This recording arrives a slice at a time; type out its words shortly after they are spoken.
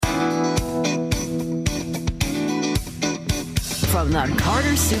From the Carter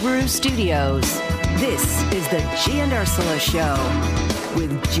Subaru Studios, this is the G and Ursula Show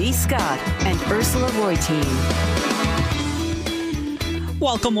with G. Scott and Ursula Reutin.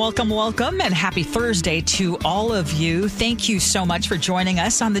 Welcome, welcome, welcome, and happy Thursday to all of you. Thank you so much for joining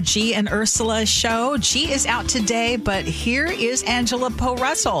us on the G and Ursula Show. G is out today, but here is Angela Poe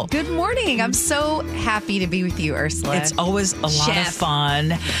Russell. Good morning. I'm so happy to be with you, Ursula. It's always a lot of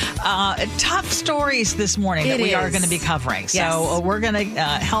fun. Top stories this morning that we are going to be covering. Yes. So we're going to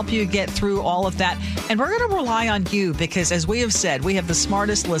help you get through all of that. And we're going to rely on you because, as we have said, we have the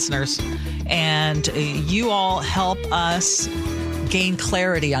smartest listeners, and you all help us gain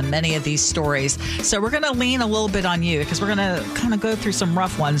clarity on many of these stories. So we're going to lean a little bit on you because we're going to kind of go through some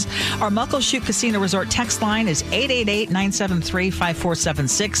rough ones. Our Muckleshoot Casino Resort text line is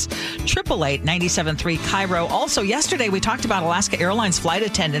 888-973-5476, 888-973 Cairo. Also, yesterday we talked about Alaska Airlines flight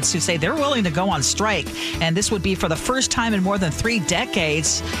attendants who say they're willing to go on strike, and this would be for the first time in more than 3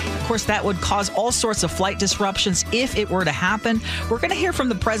 decades. Of course, that would cause all sorts of flight disruptions if it were to happen. We're going to hear from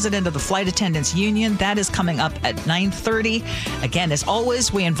the president of the Flight Attendants Union. That is coming up at 9:30. Again, as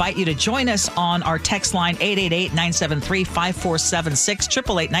always, we invite you to join us on our text line, 888-973-5476,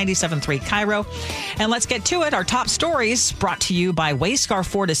 888-973 Cairo. And let's get to it. Our top stories brought to you by Wayscar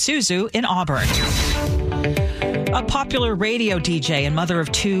Ford Isuzu in Auburn. A popular radio DJ and mother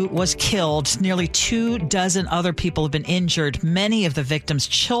of 2 was killed. Nearly 24 other people have been injured, many of the victims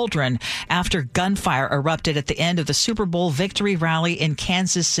children, after gunfire erupted at the end of the Super Bowl victory rally in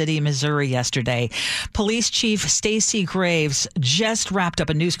Kansas City, Missouri yesterday. Police Chief Stacey Graves just wrapped up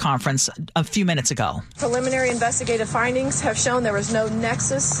a news conference a few minutes ago. Preliminary investigative findings have shown there was no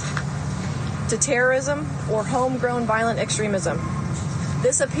nexus to terrorism or homegrown violent extremism.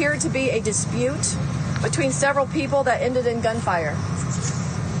 This appeared to be a dispute between several people that ended in gunfire.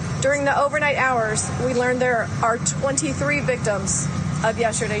 During the overnight hours, we learned there are 23 victims of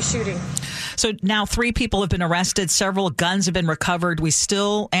yesterday's shooting. So now 3 people have been arrested. Several guns have been recovered. We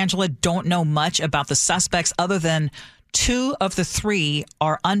still, Angela, don't know much about the suspects other than 2 of the 3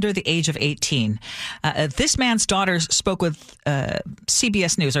 are under the age of 18. This man's daughter spoke with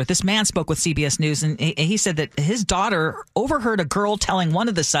CBS News, or this man spoke with CBS News, and he said that his daughter overheard a girl telling one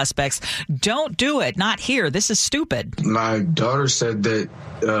of the suspects, "Don't do it, not here, this is stupid." My daughter said that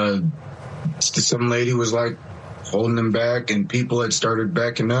some lady was like holding him back, and people had started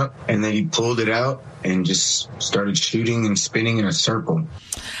backing up, and then he pulled it out and just started shooting and spinning in a circle.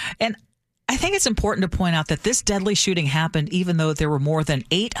 And I think it's important to point out that this deadly shooting happened even though there were more than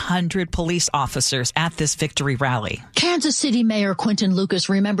 800 police officers at this victory rally. Kansas City Mayor Quentin Lucas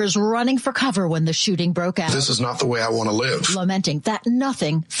remembers running for cover when the shooting broke out. This is not the way I want to live. Lamenting that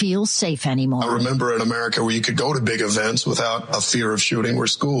nothing feels safe anymore. I remember in America where you could go to big events without a fear of shooting, where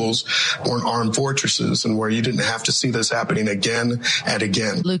schools weren't armed fortresses, and where you didn't have to see this happening again and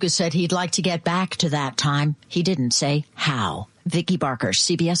again. Lucas said he'd like to get back to that time. He didn't say how. Vicki Barker,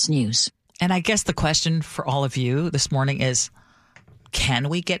 CBS News. And I guess the question for all of you this morning is, can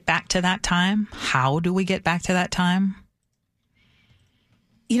we get back to that time? How do we get back to that time?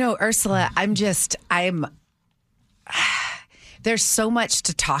 You know, Ursula, there's so much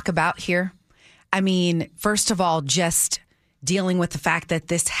to talk about here. I mean, first of all, just dealing with the fact that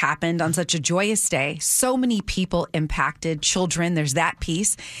this happened on such a joyous day. So many people impacted, children, there's that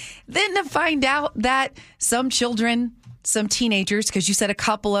piece. Then to find out that some children, some teenagers, because you said a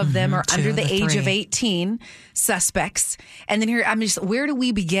couple of them are under the age of 18 suspects. And then here, where do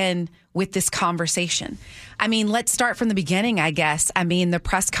we begin with this conversation? I mean, let's start from the beginning, I guess. I mean, the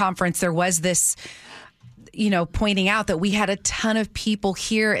press conference, there was this, pointing out that we had a ton of people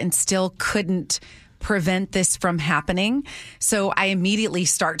here and still couldn't prevent this from happening. So I immediately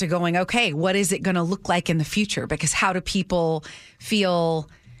start to going, okay, what is it going to look like in the future? Because how do people feel,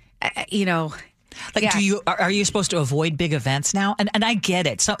 Like, are you supposed to avoid big events now? And I get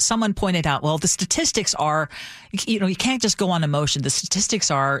it. So someone pointed out, well, the statistics are, you can't just go on emotion. The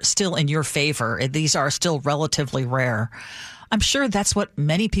statistics are still in your favor. These are still relatively rare. I'm sure that's what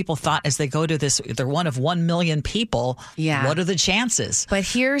many people thought as they go to this. They're one of 1 million people. Yeah. What are the chances? But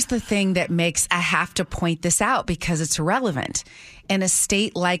here's the thing that I have to point this out because it's relevant. In a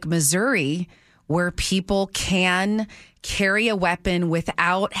state like Missouri, where people can carry a weapon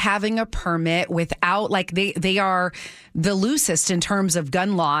without having a permit, without they are the loosest in terms of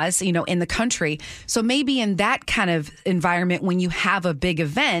gun laws, in the country. So maybe in that kind of environment, when you have a big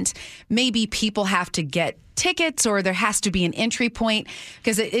event, maybe people have to get tickets or there has to be an entry point,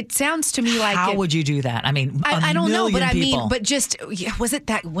 because it sounds to me like how would you do that? I mean, I don't know, but people. but just was it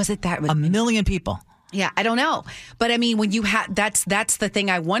that 1 million people. Yeah, I don't know. But I mean, when you have, that's the thing.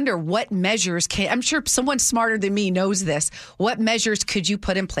 I wonder what measures I'm sure someone smarter than me knows this. What measures could you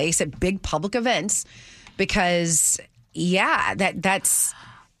put in place at big public events? Because, that's.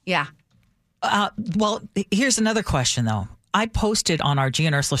 Well, here's another question, though. I posted on our G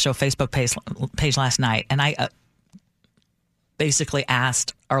and Ursula Show Facebook page last night, and I basically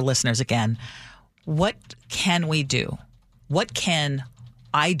asked our listeners again, what can we do? What can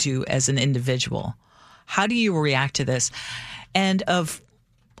I do as an individual? How do you react to this? And of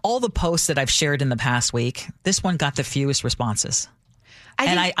all the posts that I've shared in the past week, this one got the fewest responses.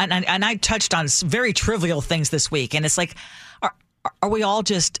 I touched on very trivial things this week, and it's like, are we all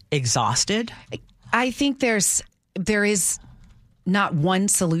just exhausted? I think there is not one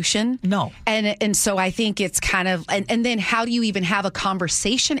solution. No. And so I think it's kind of, and then how do you even have a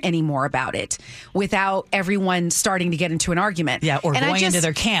conversation anymore about it without everyone starting to get into an argument? Yeah, or going into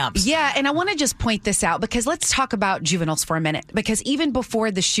their camps. Yeah, and I want to just point this out because let's talk about juveniles for a minute. Because even before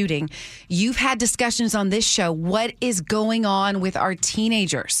the shooting, you've had discussions on this show. What is going on with our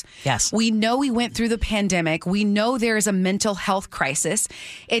teenagers? Yes. We know we went through the pandemic. We know there is a mental health crisis.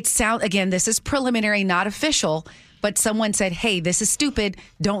 Again, this is preliminary, not official. But someone said, hey, this is stupid.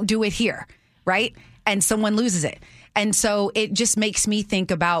 Don't do it here. Right. And someone loses it. And so it just makes me think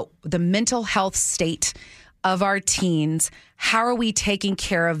about the mental health state of our teens. How are we taking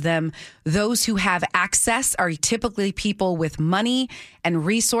care of them? Those who have access are typically people with money and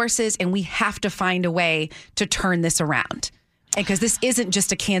resources. And we have to find a way to turn this around. Because this isn't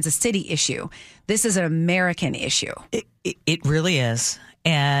just a Kansas City issue. This is an American issue. It really is.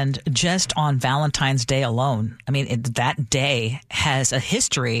 And just on Valentine's Day alone, I mean, that day has a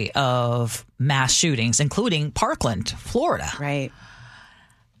history of mass shootings, including Parkland, Florida. Right.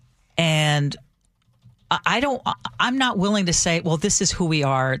 And I'm not willing to say, well, this is who we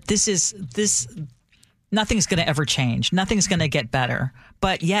are. Nothing's going to ever change. Nothing's going to get better.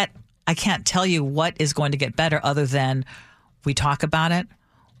 But yet I can't tell you what is going to get better other than we talk about it.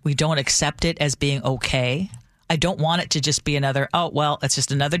 We don't accept it as being okay. I don't want it to just be another, it's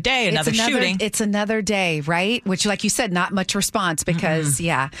just another day, another shooting. It's another day, right? Which, like you said, not much response because,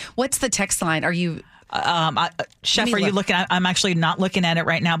 What's the text line? Are you... Chef, are you looking at? I'm actually not looking at it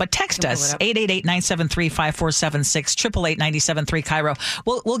right now, but text us 888-973-5476 888-973 Cairo.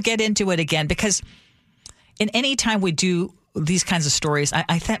 We'll get into it again because in any time we do these kinds of stories,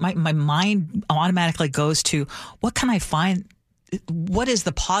 I think my mind automatically goes to what can I find? What is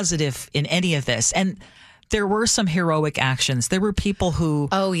the positive in any of this? And there were some heroic actions. There were people who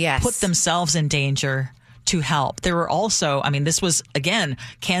put themselves in danger to help. There were also, this was, again,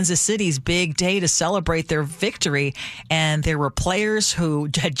 Kansas City's big day to celebrate their victory. And there were players who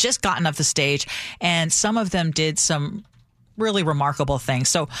had just gotten off the stage, and some of them did some really remarkable things.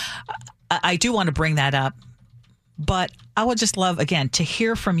 So I do want to bring that up. But I would just love, again, to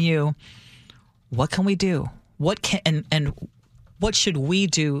hear from you. What can we do? And what should we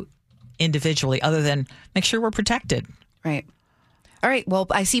do individually other than make sure we're protected? Right. All right. Well,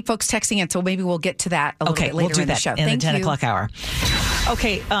 I see folks texting in, so maybe we'll get to that a little bit later in the show. In the 10 o'clock hour.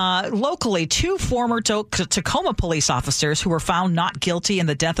 Okay, locally, 2 former Tacoma police officers who were found not guilty in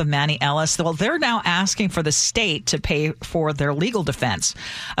the death of Manny Ellis, well, they're now asking for the state to pay for their legal defense.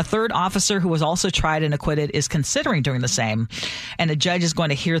 A third officer who was also tried and acquitted is considering doing the same, and a judge is going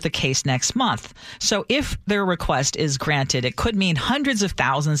to hear the case next month. So if their request is granted, it could mean hundreds of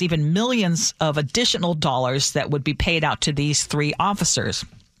thousands, even millions of additional dollars that would be paid out to these 3 officers.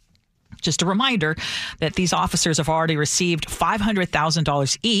 Just a reminder that these officers have already received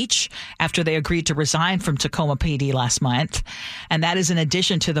 $500,000 each after they agreed to resign from Tacoma PD last month. And that is in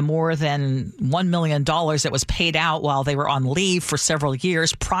addition to the more than $1 million that was paid out while they were on leave for several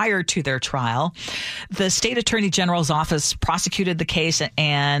years prior to their trial. The state attorney general's office prosecuted the case,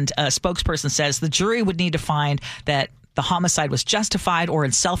 and a spokesperson says the jury would need to find that the homicide was justified or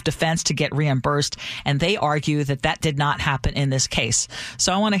in self-defense to get reimbursed, and they argue that that did not happen in this case.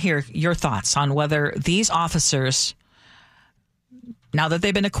 So I want to hear your thoughts on whether these officers, now that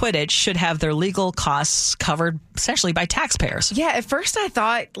they've been acquitted, should have their legal costs covered essentially by taxpayers. Yeah, at first I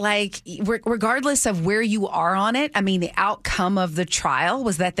thought, regardless of where you are on it, the outcome of the trial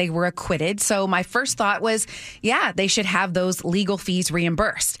was that they were acquitted. So my first thought was, they should have those legal fees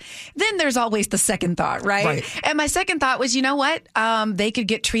reimbursed. Then there's always the second thought, right? And my second thought was, you know what? They could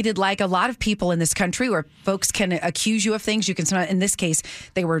get treated like a lot of people in this country where folks can accuse you of things. You can, in this case,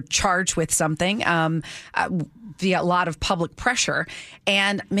 they were charged with something via a lot of public pressure.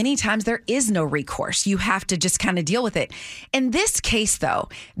 And many times there is no recourse. You have to just kind of deal with it. In this case, though,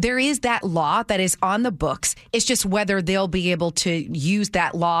 there is that law that is on the books. It's just whether they'll be able to use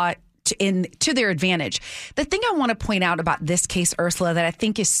that law to their advantage. The thing I want to point out about this case, Ursula, that I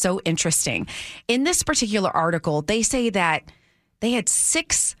think is so interesting, in this particular article, they say that they had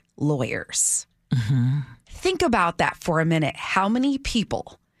 6 lawyers. Mm-hmm. Think about that for a minute. How many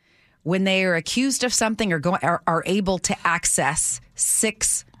people, when they are accused of something, are able to access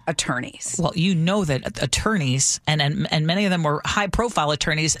 6 attorneys? Well, you know that attorneys, and many of them were high-profile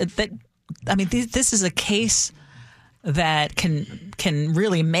attorneys, this is a case that can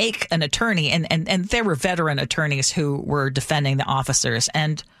really make an attorney, and there were veteran attorneys who were defending the officers,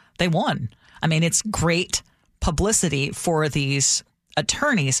 and they won. I mean, it's great publicity for these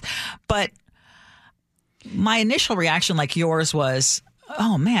attorneys, but my initial reaction, like yours, was,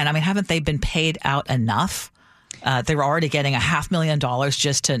 oh man, I mean, haven't they been paid out enough? They were already getting $500,000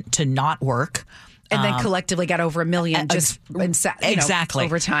 just to not work. And then collectively got over $1 million exactly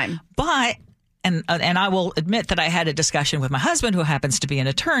over time. But and I will admit that I had a discussion with my husband, who happens to be an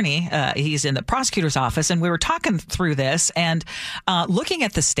attorney. He's in the prosecutor's office, and we were talking through this and looking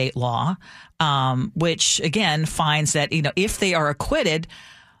at the state law, which again finds that if they are acquitted,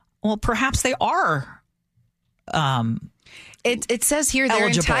 well, perhaps they are. It says here they're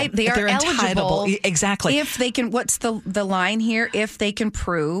eligible. Exactly. If they can, what's the line here? If they can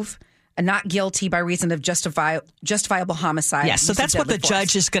prove not guilty by reason of justifiable homicide. Yes, so that's what the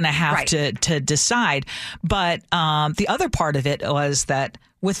judge is going to have to decide. But the other part of it was that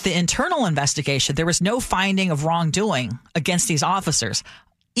with the internal investigation, there was no finding of wrongdoing against these officers,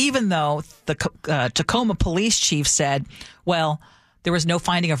 even though the Tacoma police chief said, well, there was no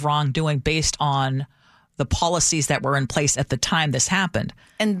finding of wrongdoing based on the policies that were in place at the time this happened.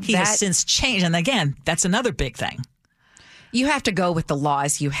 And he has since changed. And again, that's another big thing. You have to go with the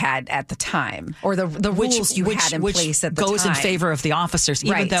laws you had at the time, or the rules you had in place at the time. Which goes in favor of the officers,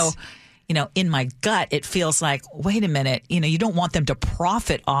 even though, in my gut, it feels like, wait a minute, you don't want them to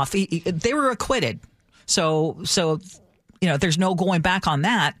profit off. They were acquitted. So there's no going back on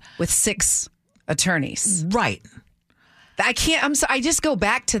that. With 6 attorneys. Right. I just go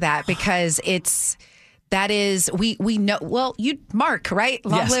back to that because we know, well, Mark, right?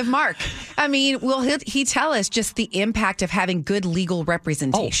 Long live Mark. I mean, he tell us just the impact of having good legal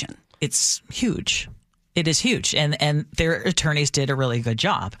representation? Oh, it's huge. It is huge. And their attorneys did a really good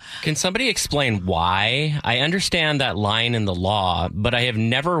job. Can somebody explain why? I understand that line in the law, but I have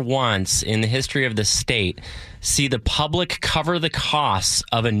never once in the history of the state see the public cover the costs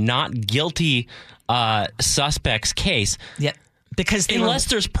of a not guilty suspect's case. Yep. Because unless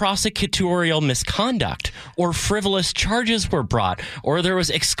there's prosecutorial misconduct or frivolous charges were brought or there was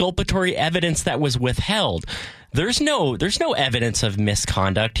exculpatory evidence that was withheld. There's no evidence of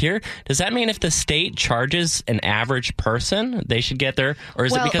misconduct here. Does that mean if the state charges an average person, they should get their, or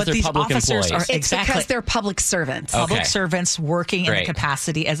is it because they're public employees? It's because they're public servants. Okay. Public servants working in the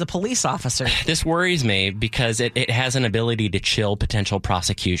capacity as a police officer. This worries me because it has an ability to chill potential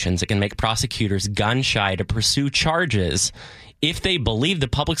prosecutions. It can make prosecutors gun shy to pursue charges if they believe the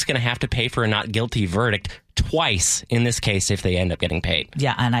public's going to have to pay for a not guilty verdict twice in this case if they end up getting paid.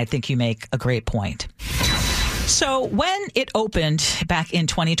 Yeah, and I think you make a great point. So when it opened back in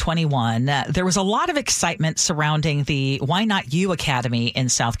 2021, there was a lot of excitement surrounding the Why Not You Academy in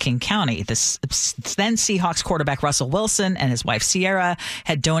South King County. This then Seahawks quarterback Russell Wilson and his wife Sierra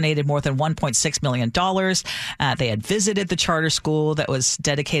had donated more than $1.6 million. They had visited the charter school that was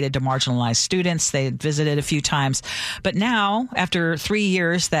dedicated to marginalized students. They had visited a few times. But now, after 3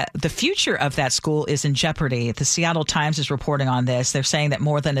 years, that the future of that school is in jeopardy. The Seattle Times is reporting on this. They're saying that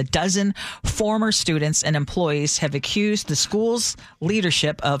more than a dozen former students and employees have accused the school's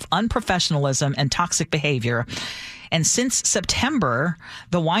leadership of unprofessionalism and toxic behavior. And since September,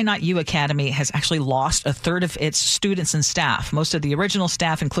 the Why Not You Academy has actually lost a third of its students and staff. Most of the original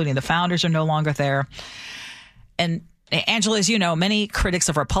staff, including the founders, are no longer there. And Angela, as you know, many critics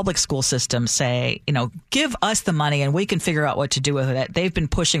of our public school system say, give us the money and we can figure out what to do with it. They've been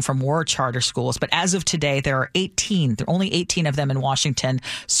pushing for more charter schools. But as of today, there are only 18 of them in Washington,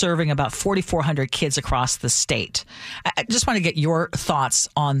 serving about 4,400 kids across the state. I just want to get your thoughts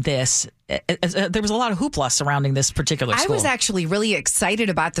on this. There was a lot of hoopla surrounding this particular school. I was actually really excited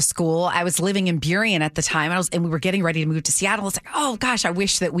about the school. I was living in Burien at the time, and we were getting ready to move to Seattle. It's like, oh gosh, I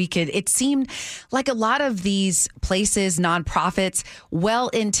wish that we could. It seemed like a lot of these places, nonprofits,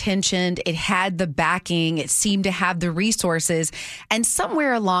 well-intentioned. It had the backing. It seemed to have the resources. And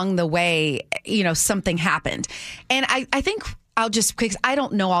somewhere along the way, something happened. And I think because I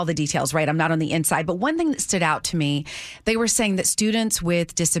don't know all the details, right? I'm not on the inside. But one thing that stood out to me, they were saying that students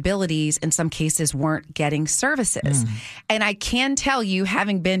with disabilities in some cases weren't getting services. And I can tell you,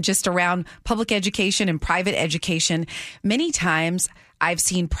 having been just around public education and private education, many times I've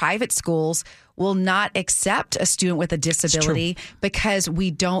seen private schools will not accept a student with a disability because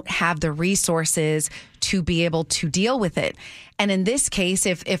we don't have the resources to be able to deal with it. And in this case,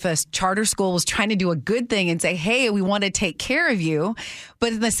 if a charter school was trying to do a good thing and say, hey, we want to take care of you,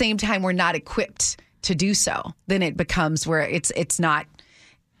 but at the same time, we're not equipped to do so, then it becomes where it's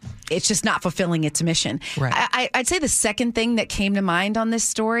just not fulfilling its mission. Right. I'd say the second thing that came to mind on this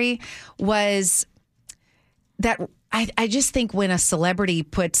story was that I just think when a celebrity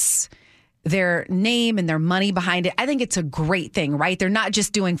puts their name and their money behind it, I think it's a great thing, right? They're not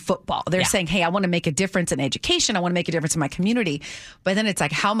just doing football. They're saying, hey, I want to make a difference in education. I want to make a difference in my community. But then it's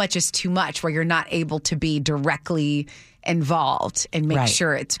like, how much is too much where you're not able to be directly involved and make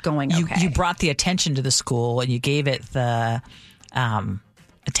sure it's going okay? You brought the attention to the school and you gave it the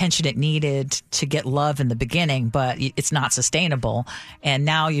attention it needed to get love in the beginning, but it's not sustainable. And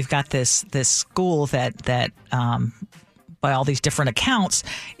now you've got this school that by all these different accounts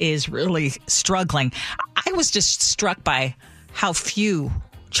is really struggling. I was just struck by how few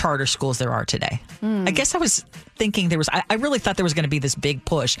charter schools there are today. I guess I was thinking I really thought there was going to be this big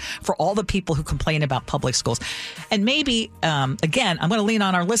push for all the people who complain about public schools. And maybe, again, I'm going to lean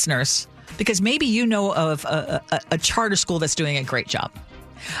on our listeners because maybe you know of a charter school that's doing a great job.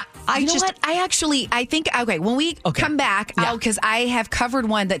 You know what? I think, when we come back, because I have covered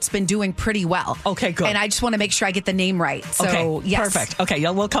one that's been doing pretty well. Okay, good. And I just want to make sure I get the name right. So, yes. Perfect. Okay,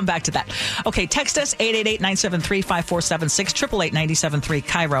 we'll come back to that. Okay, text us 888-973-5476, 888-973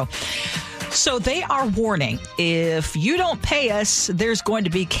 Cairo. So they are warning, if you don't pay us, there's going to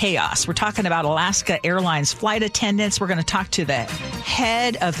be chaos. We're talking about Alaska Airlines flight attendants. We're going to talk to the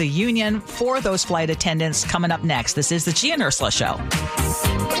head of the union for those flight attendants coming up next. This is the Gia and Ursula Show.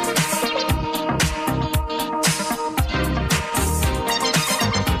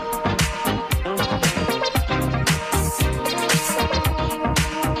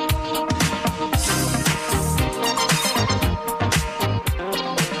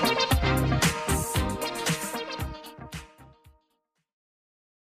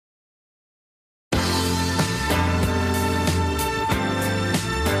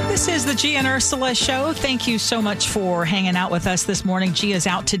 This is the Gia and Ursula Show. Thank you so much for hanging out with us this morning. Gia's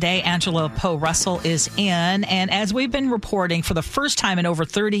out today. Angela Poe Russell is in. And as we've been reporting, for the first time in over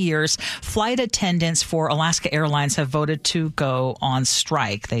 30 years, flight attendants for Alaska Airlines have voted to go on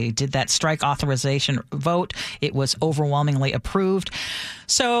strike. They did that strike authorization vote. It was overwhelmingly approved.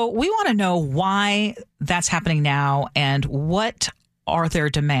 So we want to know why that's happening now and what are their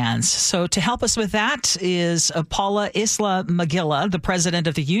demands. So to help us with that is Paula Isla McGill, the president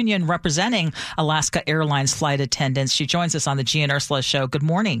of the union representing Alaska Airlines flight attendants. She joins us on the Gia and Ursula Show. Good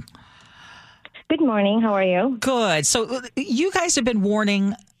morning. Good morning. How are you? Good. So you guys have been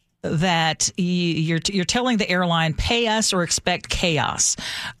warning that you're telling the airline, pay us or expect chaos.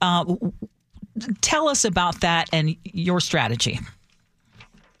 Tell us about that and your strategy.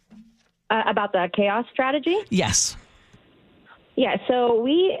 About the chaos strategy? Yes. Yeah, so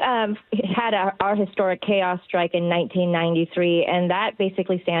we had our historic chaos strike in 1993, and that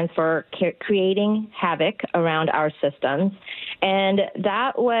basically stands for creating havoc around our systems. And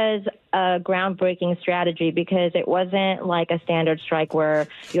that was a groundbreaking strategy because it wasn't like a standard strike where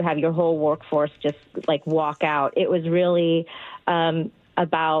you have your whole workforce just like walk out. It was really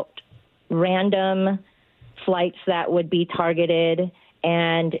about random flights that would be targeted,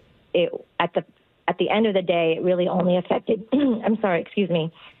 and at the end of the day, it really only affected,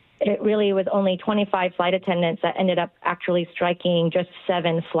 it really was only 25 flight attendants that ended up actually striking just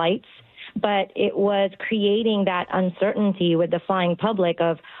 7 flights. But it was creating that uncertainty with the flying public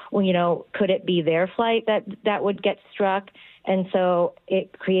of, well, you know, could it be their flight that would get struck? And so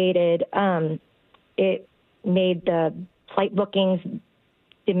it created, it made the flight bookings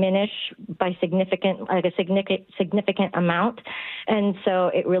diminish by significant amount. And so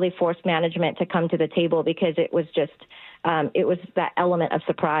it really forced management to come to the table because it was just, it was that element of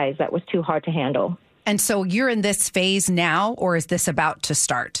surprise that was too hard to handle. And so you're in this phase now, or is this about to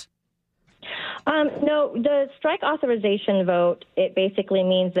start? No, the strike authorization vote, it basically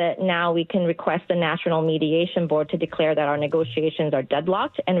means that now we can request the National Mediation Board to declare that our negotiations are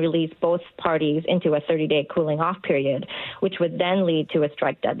deadlocked and release both parties into a 30-day cooling off period, which would then lead to a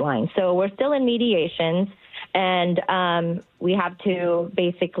strike deadline. So we're still in mediations, and we have to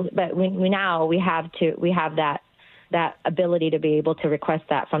basically, but we have that ability to be able to request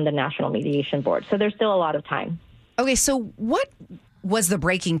that from the National Mediation Board. So there's still a lot of time. Okay, so what was the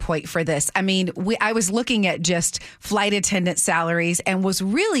breaking point for this? I mean, I was looking at just flight attendant salaries and was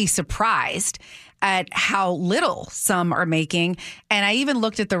really surprised at how little some are making. And I even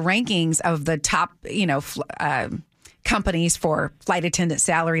looked at the rankings of the top, companies for flight attendant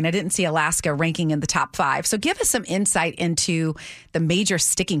salary, and I didn't see Alaska ranking in the top 5. So give us some insight into the major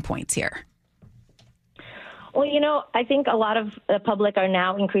sticking points here. Well, I think a lot of the public are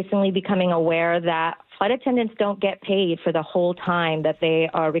now increasingly becoming aware that flight attendants don't get paid for the whole time that they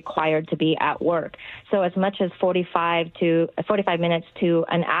are required to be at work. So as much as 45 minutes to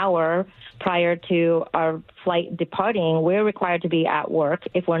an hour prior to our flight departing, we're required to be at work.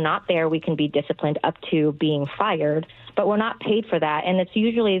 If we're not there, we can be disciplined up to being fired, but we're not paid for that. And it's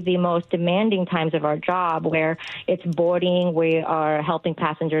usually the most demanding times of our job where it's boarding, we are helping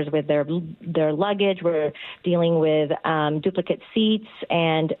passengers with their luggage, we're dealing with duplicate seats,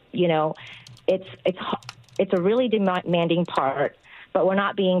 and, it's a really demanding part, but we're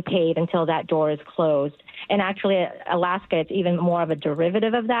not being paid until that door is closed. And actually, at Alaska, it's even more of a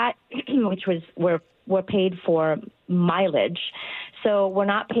derivative of that, which was we're paid for mileage. So we're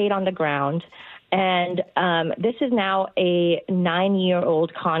not paid on the ground. And this is now a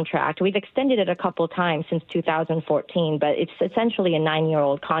 9-year-old contract. We've extended it a couple of times since 2014, but it's essentially a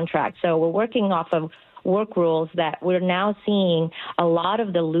 9-year-old contract. So we're working off of work rules that we're now seeing a lot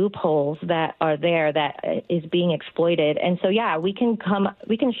of the loopholes that are there that is being exploited. And so, we can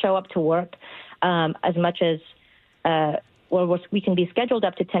show up to work as much as, we can be scheduled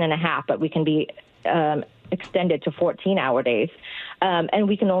up to 10.5, but we can be extended to 14-hour days. And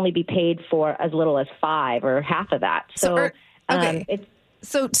we can only be paid for as little as 5 or half of that. So, it's,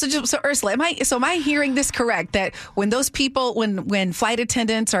 So Ursula, am I hearing this correct? That when those people, when flight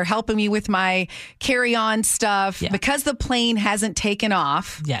attendants are helping me with my carry-on stuff, because the plane hasn't taken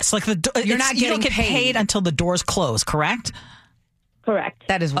off, yes, you don't get paid until the doors close, correct? Correct.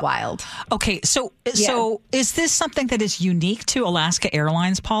 That is wild. Okay, so is this something that is unique to Alaska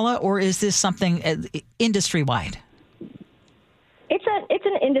Airlines, Paula, or is this something industry-wide? It's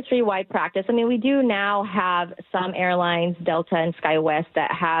an industry-wide practice. I mean, we do now have some airlines, Delta and SkyWest,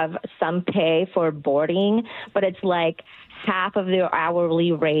 that have some pay for boarding, but it's like half of the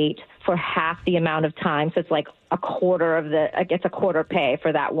hourly rate for half the amount of time. So it's like a quarter pay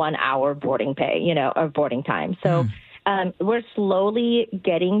for that 1 hour boarding pay, or boarding time. So we're slowly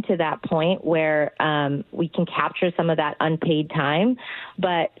getting to that point where we can capture some of that unpaid time,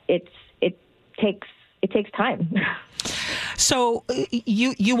 but it takes time. So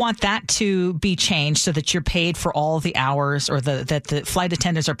you want that to be changed so that you're paid for all the hours, or that the flight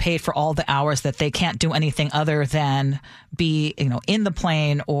attendants are paid for all the hours that they can't do anything other than be in the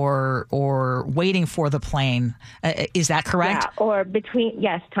plane or waiting for the plane. Is that correct? Yeah, or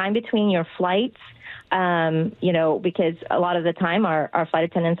time between your flights. Because a lot of the time our flight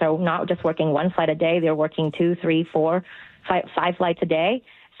attendants are not just working one flight a day; they're working 2, 3, 4, 5 flights a day.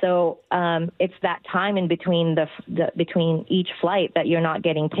 So it's that time in between between each flight that you're not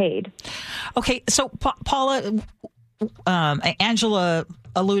getting paid. Okay, so Paula, Angela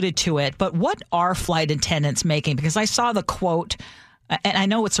alluded to it, but what are flight attendants making? Because I saw the quote, and I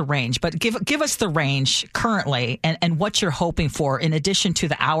know it's a range, but give us the range currently and what you're hoping for in addition to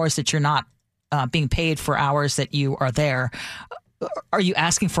the hours that you're not being paid for hours that you are there. Are you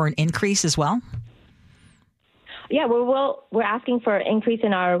asking for an increase as well? Yeah, we're asking for an increase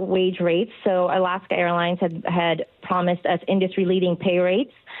in our wage rates. So Alaska Airlines had promised us industry-leading pay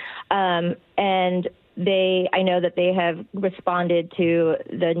rates, and I know that they have responded to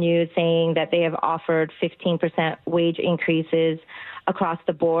the news saying that they have offered 15% wage increases across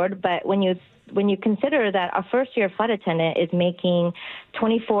the board. But when you consider that a first-year flight attendant is making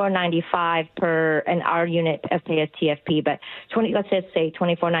 $24.95 per an hour unit of pay as TFP, but let's just say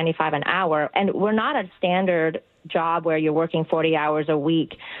 $24.95 an hour, and we're not a standard job where you're working 40 hours a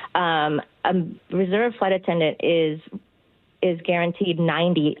week. A reserve flight attendant is guaranteed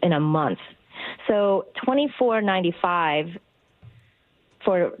 90 in a month. So $24.95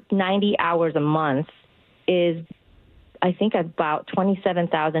 for 90 hours a month is, I think, about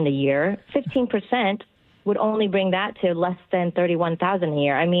 $27,000 a year. 15% would only bring that to less than $31,000 a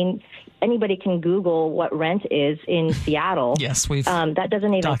year. I mean, anybody can Google what rent is in Seattle. Yes, we've that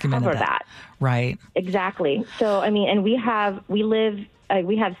doesn't even cover that. Right. Exactly. So, I mean, and we have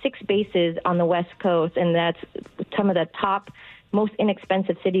 6 bases on the West Coast, and that's some of the top, most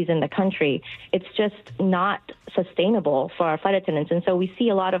inexpensive cities in the country. It's just not sustainable for our flight attendants. And so we see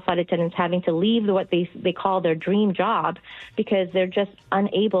a lot of flight attendants having to leave what they call their dream job because they're just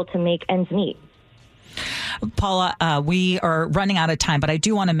unable to make ends meet. Paula, we are running out of time, but I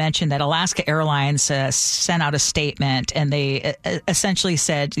do want to mention that Alaska Airlines sent out a statement, and they essentially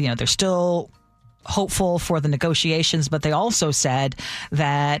said, they're still hopeful for the negotiations, but they also said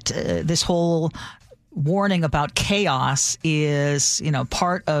that this whole warning about chaos is,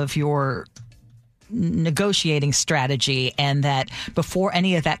 part of your negotiating strategy, and that before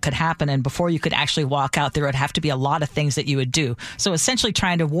any of that could happen and before you could actually walk out, there would have to be a lot of things that you would do. So essentially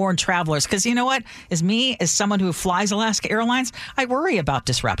trying to warn travelers, because you know what? As someone who flies Alaska Airlines, I worry about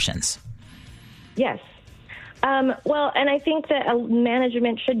disruptions. Yes. Well, and I think that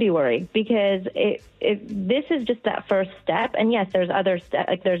management should be worried, because this is just that first step. And yes, there's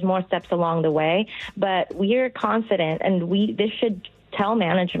there's more steps along the way, but we're confident, and this should tell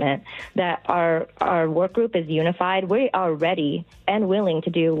management that our work group is unified. We are ready and willing to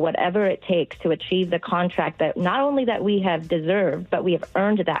do whatever it takes to achieve the contract that not only that we have deserved, but we have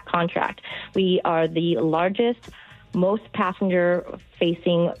earned that contract. We are the largest, most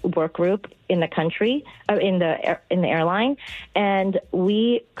passenger-facing work group in the country, in the airline, and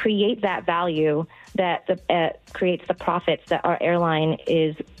we create that value that creates the profits that our airline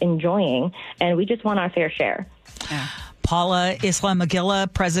is enjoying, and we just want our fair share. Yeah. Paula Isla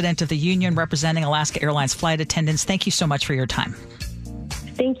McGill, president of the union representing Alaska Airlines flight attendants, thank you so much for your time.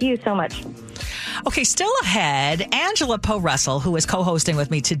 Thank you so much. Okay, still ahead, Angela Poe Russell, who is co-hosting with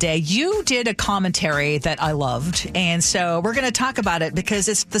me today. You did a commentary that I loved, and so we're going to talk about it because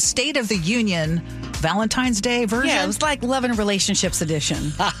it's the State of the Union Valentine's Day version. Yeah, it was like Love and Relationships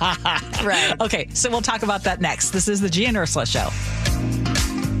edition. Right. Okay, so we'll talk about that next. This is the G and Ursula Show.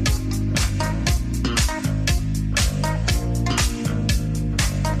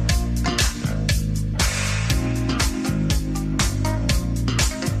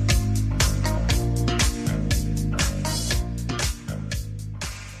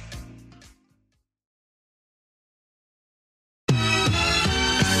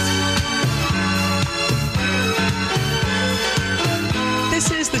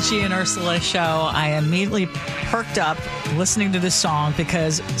 G and Ursula Show. I immediately perked up listening to this song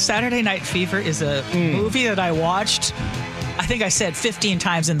because Saturday Night Fever is a movie that I watched, I think I said 15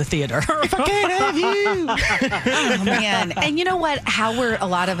 times in the theater. If I can't have you. Oh, man. And you know what? How a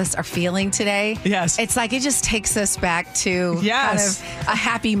lot of us are feeling today? Yes. It's like it just takes us back to kind of a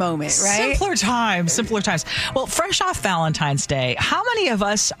happy moment, right? Simpler times. Well, fresh off Valentine's Day, how many of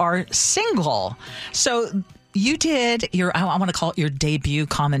us are single? So you did I want to call it your debut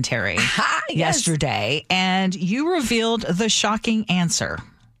commentary yesterday, and you revealed the shocking answer.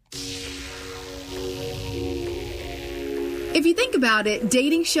 If you think about it,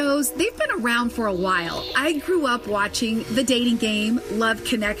 dating shows, they've been around for a while. I grew up watching The Dating Game, Love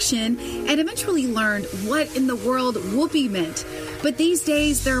Connection, and eventually learned what in the world whoopee meant. But these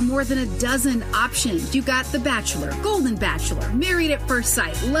days, there are more than a dozen options. You got The Bachelor, Golden Bachelor, Married at First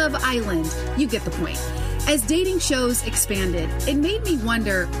Sight, Love Island. You get the point. As dating shows expanded, it made me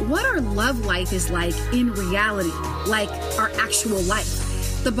wonder what our love life is like in reality, like our actual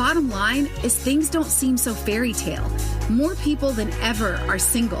life. The bottom line is things don't seem so fairy tale. More people than ever are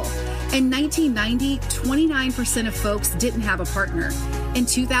single. In 1990, 29% of folks didn't have a partner. In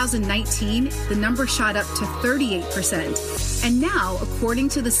 2019, the number shot up to 38%. And now, according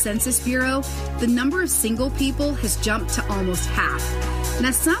to the Census Bureau, the number of single people has jumped to almost half.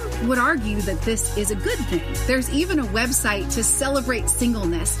 Now, some would argue that this is a good thing. There's even a website to celebrate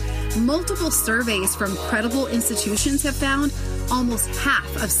singleness. Multiple surveys from credible institutions have found almost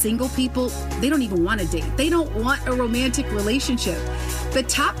half of single people, they don't even want to date. They don't want a romantic relationship. The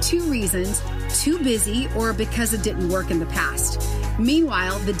top 2 reasons, too busy or because it didn't work in the past.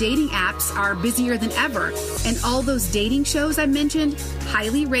 Meanwhile, the dating apps are busier than ever, and all those dating shows I mentioned,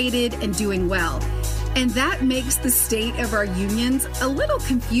 highly rated and doing well. And that makes the state of our unions a little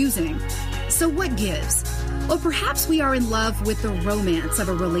confusing. So what gives? Well, perhaps we are in love with the romance of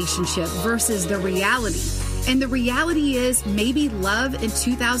a relationship versus the reality. And the reality is maybe love in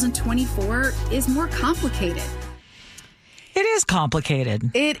 2024 is more complicated. It is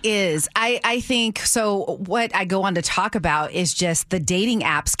complicated. It is. I think so. What I go on to talk about is just the dating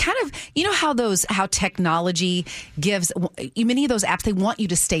apps. Kind of, you know how technology gives many of those apps, they want you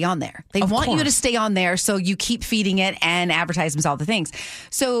to stay on there. They want you to stay on there, so you keep feeding it and advertisements, all the things.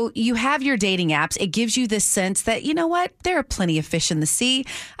 So you have your dating apps. It gives you this sense that, you know what, there are plenty of fish in the sea.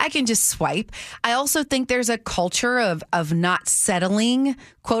 I can just swipe. I also think there's a culture of not settling,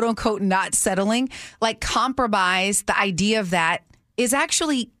 quote unquote, not settling, like compromise. The idea of that is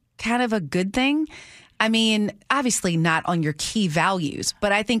actually kind of a good thing. I mean, obviously not on your key values,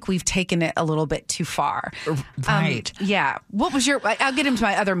 but I think we've taken it a little bit too far. Right. Yeah. What was your? I'll get into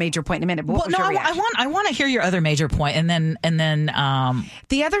my other major point in a minute. But what was your reaction? I want to hear your other major point, and then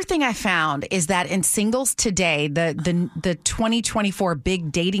the other thing I found is that in singles today, the 2024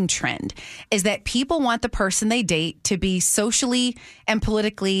 big dating trend is that people want the person they date to be socially and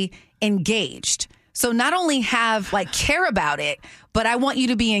politically engaged. So not only have care about it, but I want you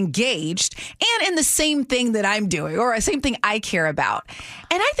to be engaged and in the same thing that I'm doing or the same thing I care about.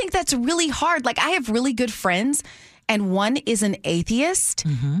 And I think that's really hard. I have really good friends, and one is an atheist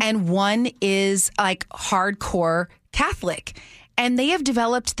and one is hardcore Catholic. And they have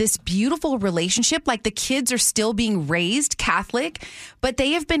developed this beautiful relationship. The kids are still being raised Catholic, but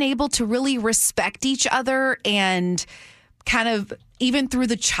they have been able to really respect each other and kind of even through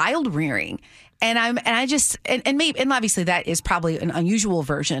the child rearing. And obviously that is probably an unusual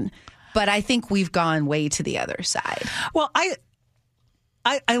version, but I think we've gone way to the other side. Well,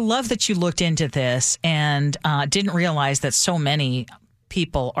 I love that you looked into this and didn't realize that so many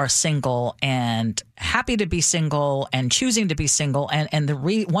people are single and happy to be single and choosing to be single. And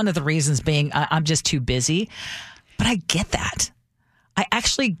one of the reasons being I'm just too busy. But I get that. I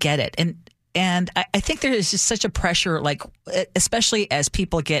actually get it. And I think there is just such a pressure, especially as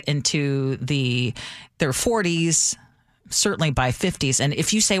people get into their 40s, certainly by 50s. And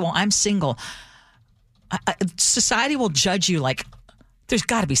if you say, well, I'm single, society will judge you there's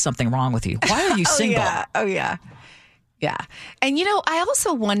got to be something wrong with you. Why are you single? Oh, yeah. Yeah. And, I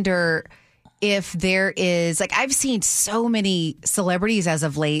also wonder if there is, I've seen so many celebrities as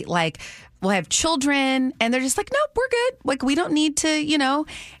of late, will have children and they're just nope, we're good. We don't need to, And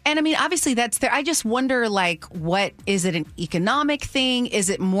I mean, obviously that's there. I just wonder, what is it, an economic thing? Is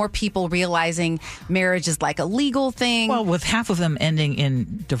it more people realizing marriage is a legal thing? Well, with half of them ending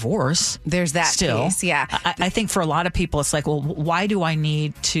in divorce. There's that still. Case, yeah. I think for a lot of people, it's well, why do I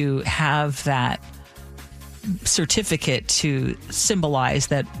need to have that certificate to symbolize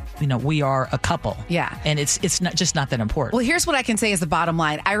that we are a couple? Yeah. And it's not that important. Well, here's what I can say as the bottom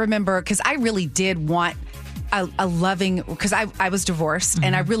line. I remember, because I really did want a loving, because I was divorced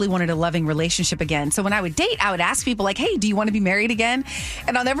and I really wanted a loving relationship again. So when I would date, I would ask people hey, do you want to be married again?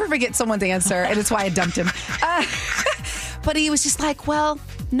 And I'll never forget someone's answer, and it's why I dumped him. But he was just well,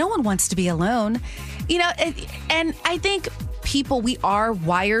 no one wants to be alone. And I think we are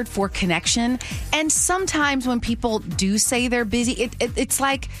wired for connection. And sometimes when people do say they're busy, it's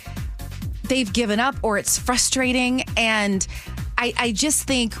they've given up or it's frustrating. And I just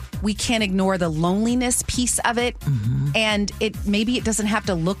think we can't ignore the loneliness piece of it. And maybe it doesn't have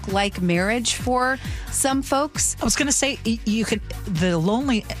to look like marriage for some folks. I was going to say, the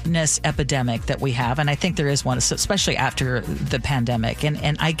loneliness epidemic that we have, and I think there is one, especially after the pandemic,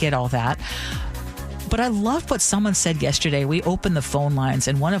 and I get all that. But I love what someone said yesterday. We opened the phone lines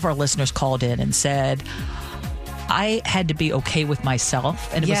and one of our listeners called in and said, I had to be okay with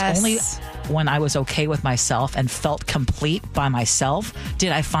myself. And it was only when I was okay with myself and felt complete by myself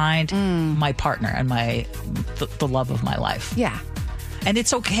did I find my partner and the love of my life. Yeah. And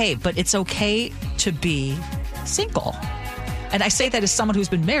it's okay, but it's okay to be single. And I say that as someone who's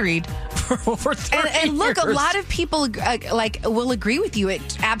been married for over 30 years. And look, a lot of people will agree with you.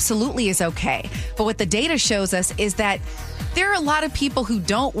 It absolutely is okay. But what the data shows us is that there are a lot of people who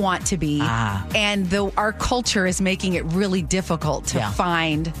don't want to be. And our culture is making it really difficult to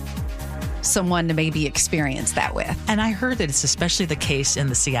find someone to maybe experience that with. And I heard that it's especially the case in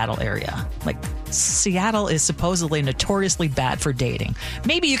the Seattle area. Seattle is supposedly notoriously bad for dating.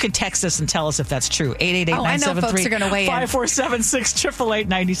 Maybe you can text us and tell us if that's true. 888-973-5476,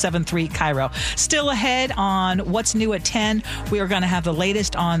 888-973 Cairo. Still ahead on What's New at 10. We are going to have the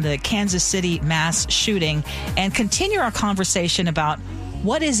latest on the Kansas City mass shooting and continue our conversation about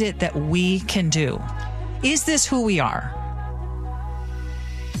what is it that we can do? Is this who we are?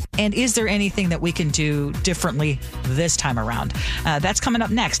 And is there anything that we can do differently this time around? That's coming up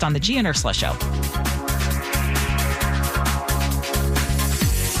next on the G and Ursula Show.